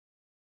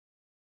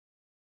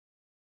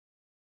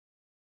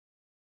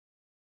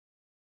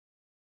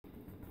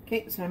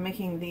Okay, so I'm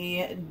making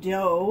the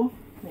dough.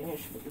 Maybe I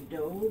should put the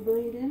dough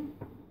blade in.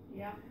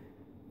 Yeah.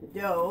 The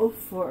dough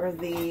for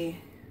the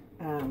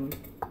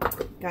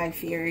Guy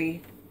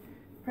Fieri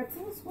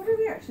pretzels. What are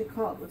they actually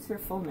called? What's their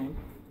full name?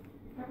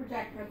 Pepper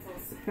Jack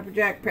pretzels. Pepper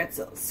Jack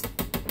pretzels.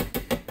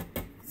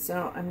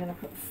 So I'm going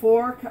to put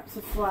 4 cups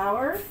of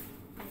flour.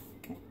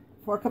 Okay,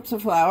 4 cups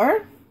of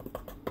flour.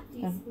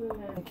 Teaspoon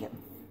of...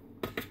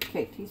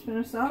 Okay, teaspoon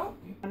of salt.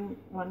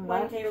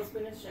 One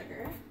tablespoon of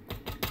sugar.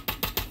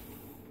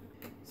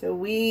 So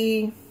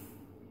we...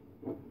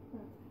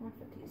 Half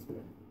a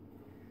teaspoon.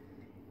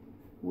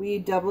 We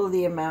double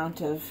the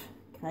amount of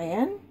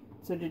cayenne.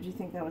 So did you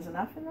think that was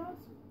enough in those?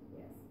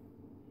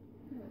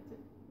 Yes.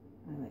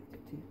 I liked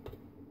it too.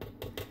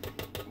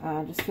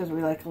 Just because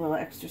we like a little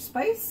extra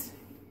spice.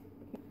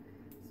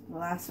 The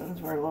last ones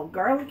were a little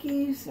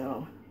garlicky,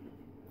 so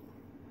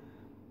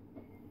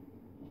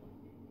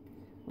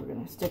we're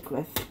going to stick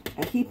with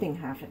a heaping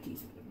half a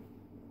teaspoon.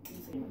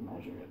 Let's even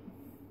measure it.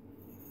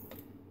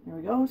 There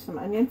we go, some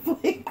onion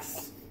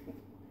flakes.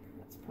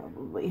 That's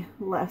probably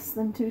less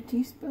than 2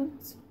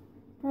 teaspoons.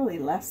 Probably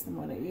less than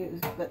what I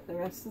used, but the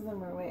rest of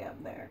them are way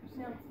up there. So.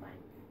 No, it's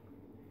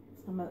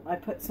fine. I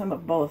put some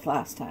of both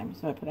last time,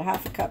 so I put a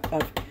half a cup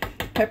of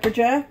pepper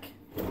jack,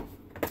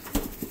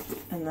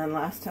 and then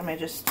last time I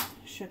just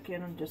shook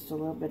in just a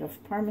little bit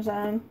of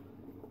Parmesan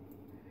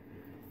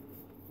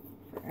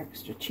for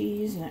extra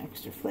cheese and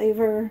extra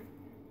flavor.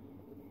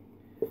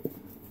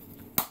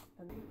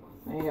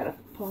 Now you gotta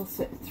pulse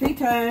it 3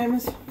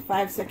 times,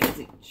 5 seconds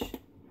each.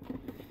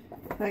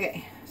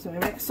 Okay, so we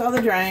mixed all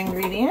the dry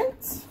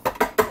ingredients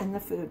in the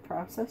food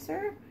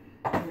processor,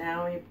 and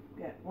now we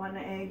get 1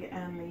 egg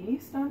and the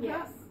yeast on top.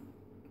 Yes.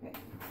 Okay.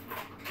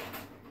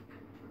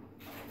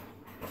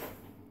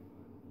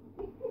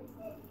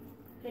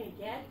 Can you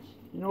catch?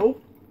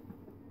 Nope.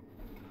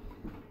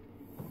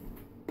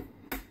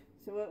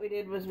 So what we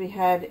did was we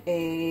had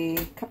a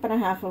 1.5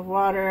 cups of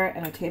water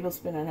and a 1.5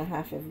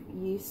 tablespoons of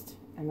yeast,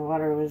 and the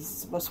water was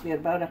supposed to be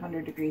about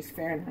 100 degrees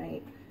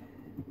Fahrenheit,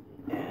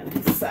 and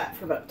it sat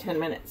for about 10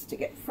 minutes to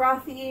get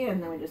frothy,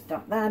 and then we just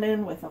dumped that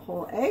in with a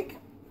whole egg.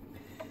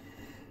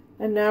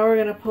 And now we're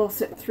going to pulse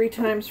it 3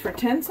 times for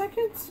 10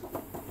 seconds.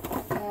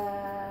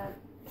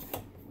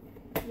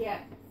 Yeah.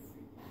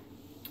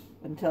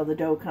 Until the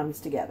dough comes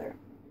together.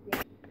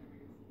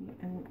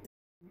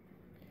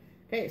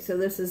 Okay, so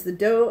this is the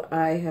dough.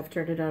 I have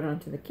turned it out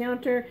onto the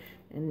counter,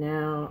 and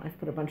now I've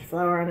put a bunch of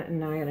flour on it, and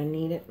now I gotta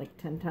knead it like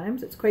 10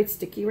 times. It's quite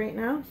sticky right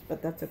now,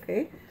 but that's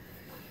okay.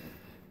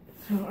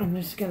 So I'm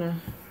just gonna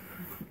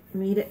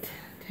knead it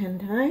 10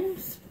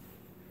 times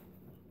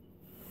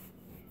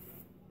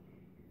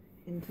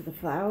into the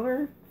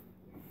flour.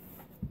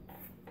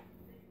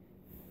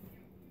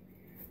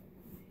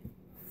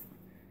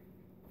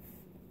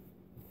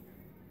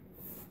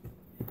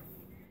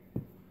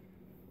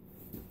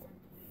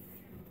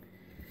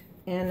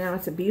 And now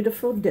it's a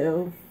beautiful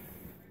dough.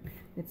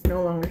 It's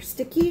no longer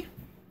sticky.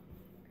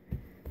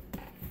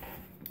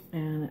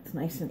 And it's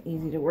nice and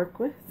easy to work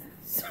with.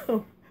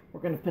 So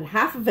we're going to put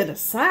half of it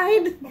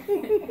aside.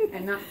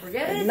 And not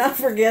forget it. And not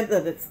forget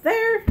that it's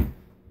there.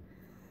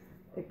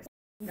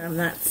 I'm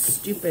not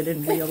stupid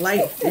in real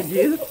life, did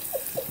you?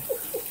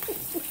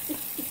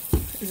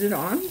 Is it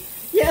on?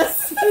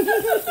 Yes.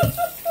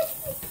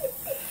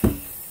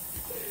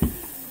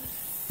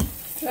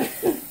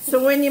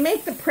 So when you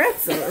make the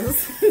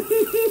pretzels,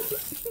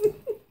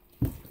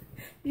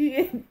 you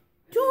get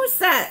 2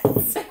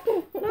 sets.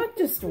 Not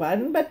just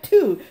 1, but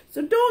 2.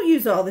 So don't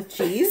use all the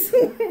cheese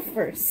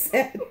for a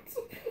set.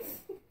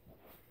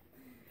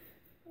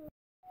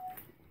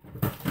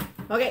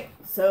 Okay,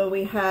 so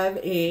we have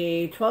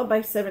a 12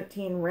 by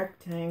 17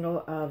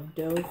 rectangle of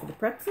dough for the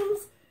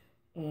pretzels.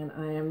 And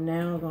I am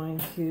now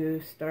going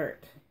to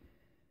start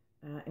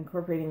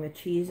incorporating the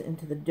cheese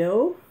into the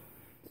dough.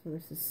 So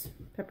this is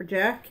pepper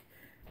jack.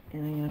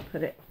 And I'm going to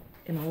put it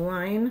in a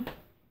line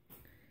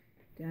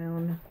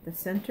down the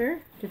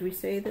center. Did we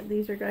say that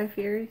these are Guy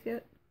Fieri's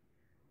yet?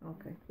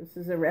 Okay, this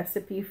is a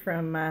recipe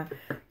from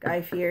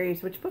Guy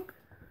Fieri's, which book?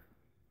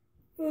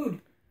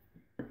 Food.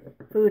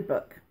 Food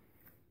book.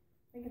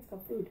 I think it's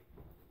called Food.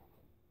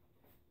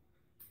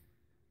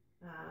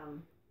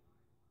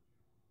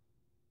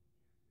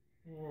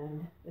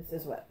 And this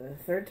is what, the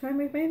 3rd time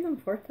we've made them?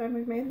 4th time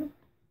we've made them?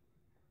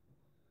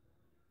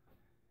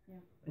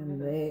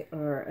 And they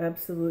are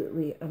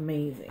absolutely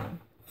amazing.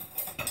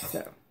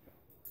 So,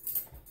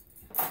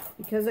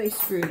 because I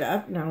screwed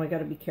up, now I got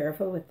to be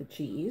careful with the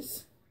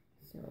cheese.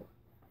 So,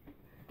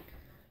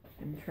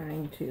 I'm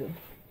trying to...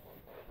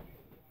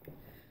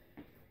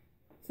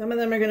 Some of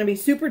them are going to be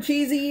super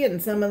cheesy,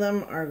 and some of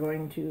them are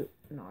going to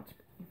not.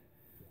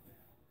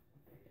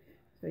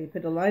 So you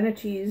put a line of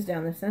cheese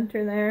down the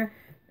center there,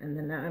 and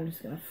then now I'm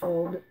just going to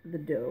fold the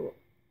dough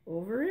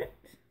over it.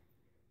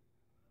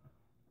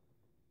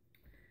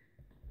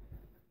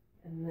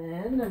 And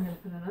then I'm going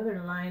to put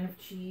another line of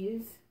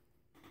cheese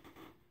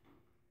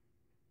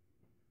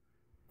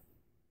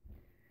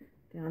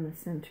down the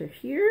center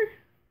here.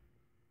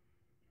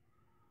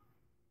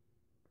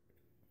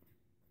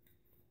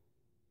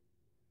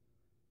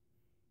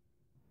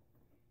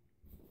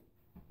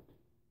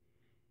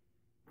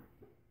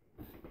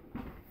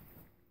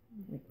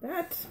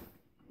 that.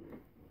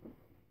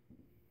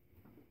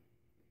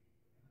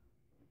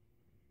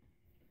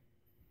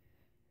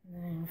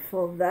 And then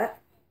fold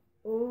that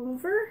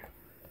over.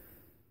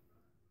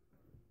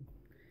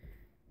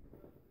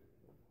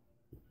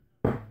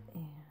 And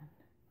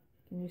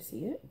can you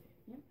see it?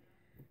 Yep.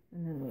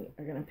 And then we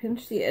are going to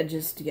pinch the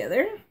edges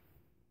together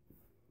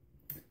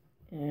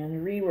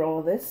and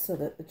re-roll this so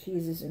that the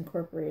cheese is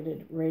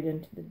incorporated right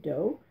into the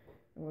dough.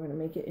 And we're going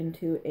to make it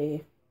into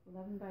a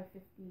 11 by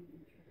 15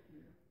 inch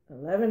rectangle.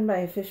 11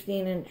 by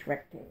 15 inch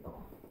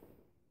rectangle.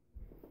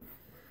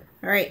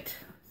 All right,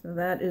 so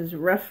that is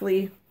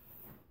roughly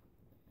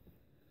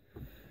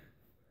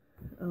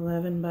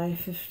 11 by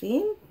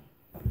 15.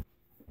 10,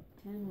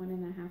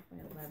 1.5 by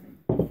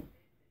 11.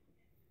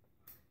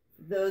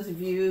 Those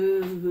of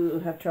you who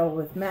have trouble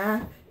with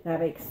math, that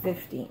makes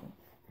 15.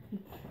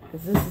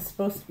 Because this is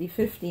supposed to be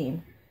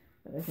 15,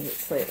 but I think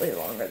it's slightly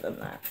longer than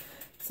that.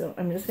 So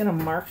I'm just going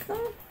to mark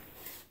them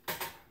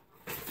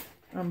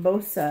on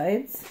both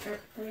sides.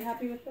 Are you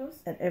happy with those?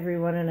 At every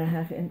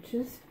 1.5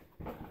 inches.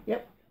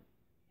 Yep.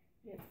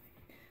 Yep.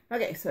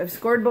 Okay, so I've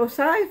scored both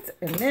sides,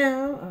 and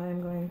now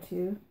I'm going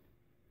to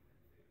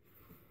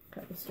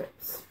cut the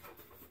strips.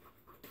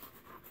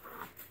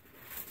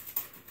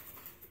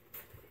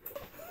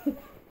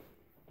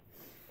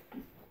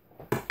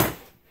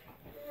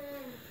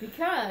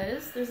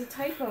 Because there's a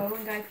typo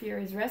in Guy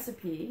Fieri's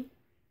recipe,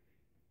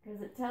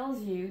 because it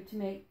tells you to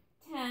make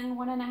 10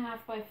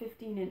 1.5 by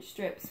 15 inch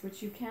strips,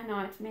 which you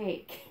cannot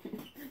make.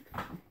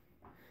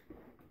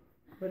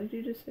 What did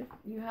you just say?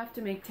 You have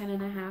to make 10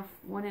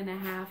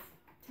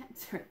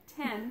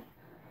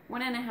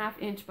 1.5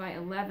 inch by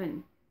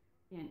 11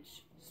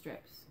 inch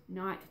strips,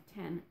 not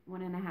 10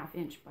 1.5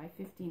 inch by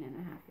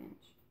 15.5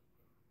 inch.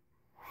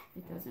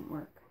 It doesn't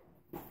work.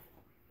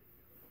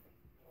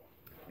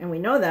 And we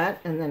know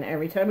that, and then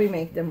every time we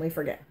make them, we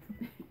forget.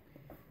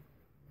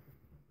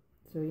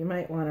 So you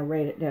might want to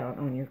write it down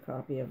on your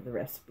copy of the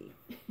recipe.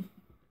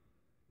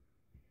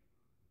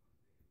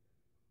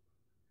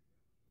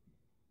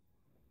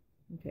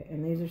 Okay,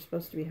 and these are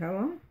supposed to be how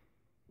long?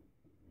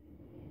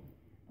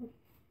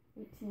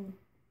 18.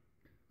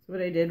 So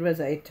what I did was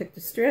I took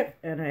the strip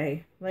and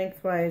I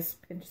lengthwise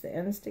pinched the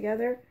ends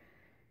together.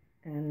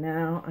 And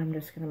now I'm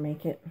just going to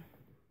make it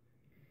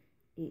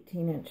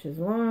 18 inches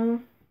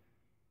long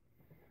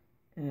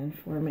and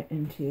form it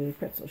into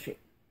pretzel shape.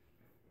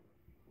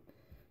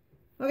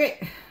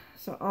 Okay,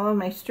 so all of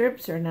my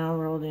strips are now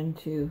rolled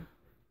into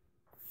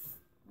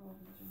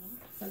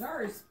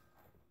cigars.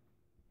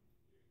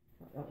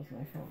 Oh, that was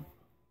my phone.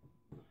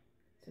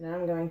 So now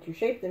I'm going to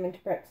shape them into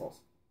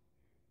pretzels.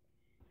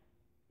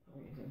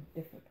 We're using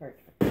different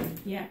parchment.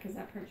 Yeah, because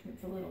that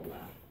parchment's a little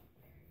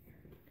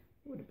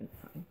Would have been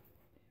fine.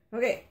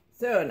 Okay,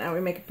 so now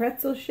we make a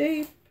pretzel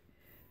shape.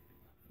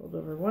 Fold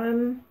over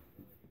one.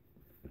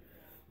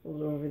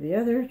 Fold over the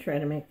other. Try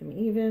to make them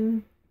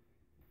even.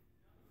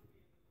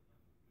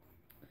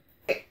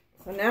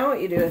 So now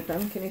what you do with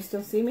them, can you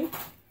still see me?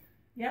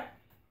 Yep.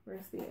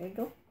 Where's the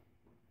angle?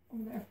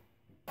 Over there.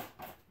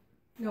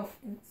 No,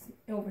 it's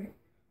over here.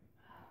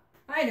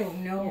 I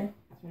don't know. Yeah,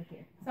 it's right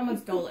here. Someone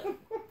stole it.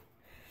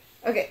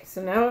 Okay,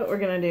 so now what we're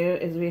going to do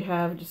is we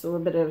have just a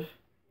little bit of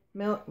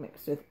milk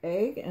mixed with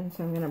egg, and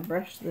so I'm going to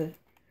brush the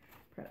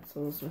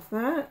pretzels with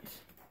that.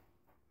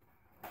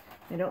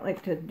 I don't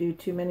like to do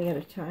too many at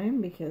a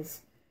time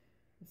because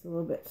it's a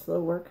little bit slow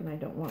work and I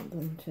don't want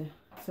them to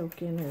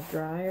soak in or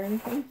dry or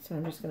anything. So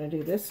I'm just going to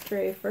do this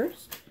tray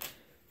first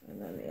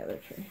and then the other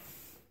tray.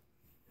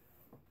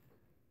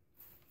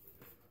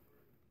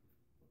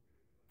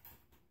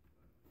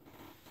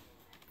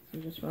 So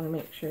you just want to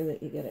make sure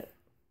that you get it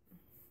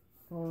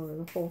all over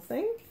the whole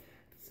thing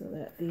so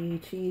that the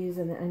cheese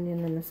and the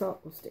onion and the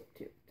salt will stick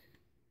to it.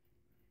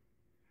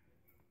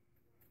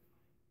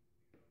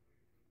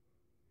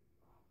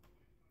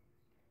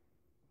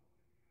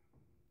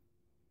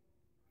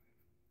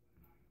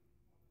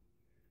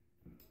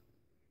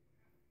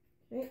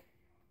 Okay.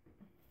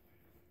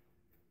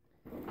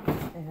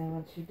 And then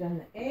once you've done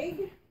the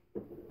egg,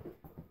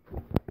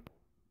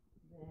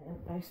 then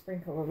I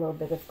sprinkle a little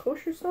bit of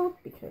kosher salt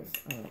because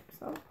I like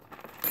salt.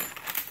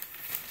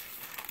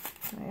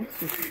 I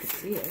asked you if you could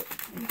see it.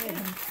 I did.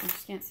 I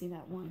just can't see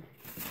that one.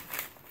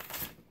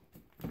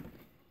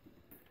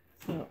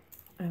 So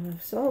I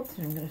love salt,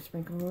 and I'm going to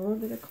sprinkle a little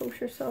bit of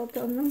kosher salt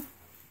on them.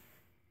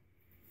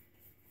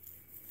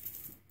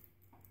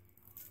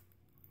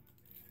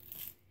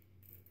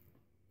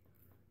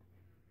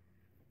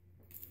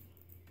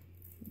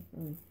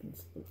 I can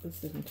split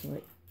this into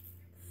like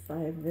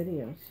 5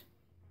 videos.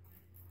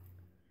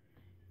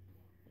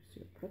 Just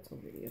do a pretzel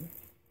video.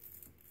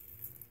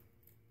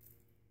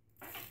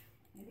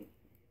 Maybe.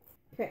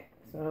 Okay,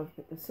 so I'll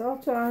put the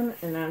salt on,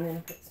 and I'm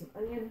going to put some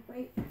onion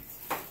flakes.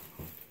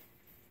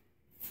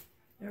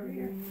 Over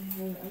here.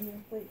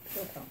 Onion flakes.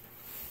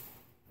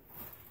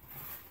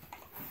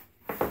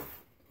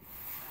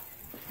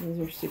 These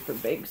are super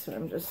big, so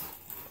I'm just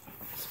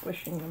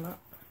squishing them up.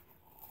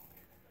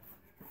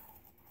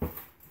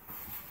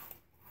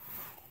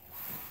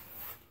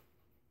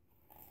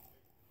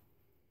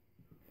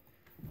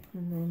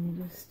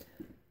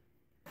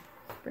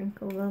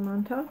 sprinkle them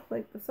on top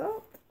like the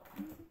salt.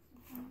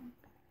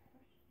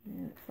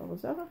 And it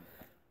falls off.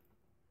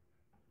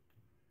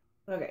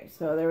 Okay,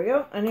 so there we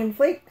go. Onion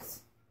flakes.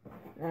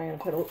 Now I'm going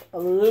to put a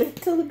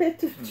little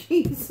bit of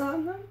cheese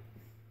on them.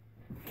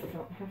 I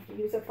don't have to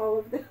use up all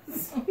of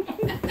this.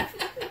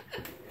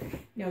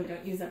 No,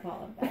 don't use up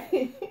all of that.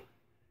 Just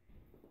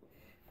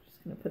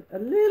going to put a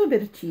little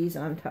bit of cheese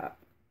on top.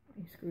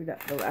 I screwed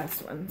up the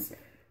last ones.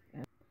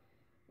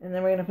 And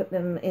then we're going to put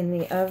them in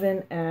the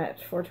oven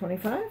at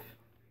 425.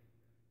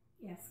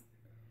 Yes.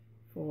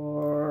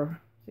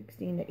 For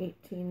 16 to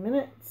 18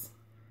 minutes.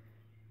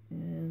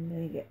 And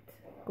they get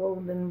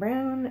golden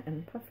brown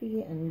and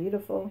puffy and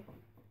beautiful.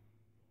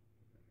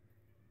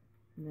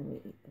 And then we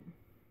eat them.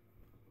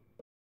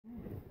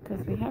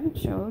 Because we haven't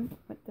showed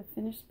what the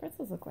finished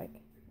pretzels look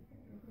like.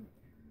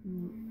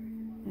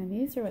 And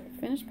these are what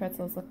the finished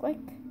pretzels look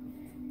like.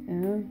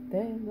 And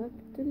they look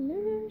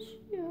delicious.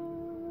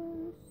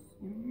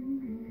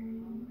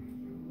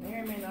 May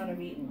or may not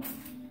have eaten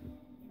one.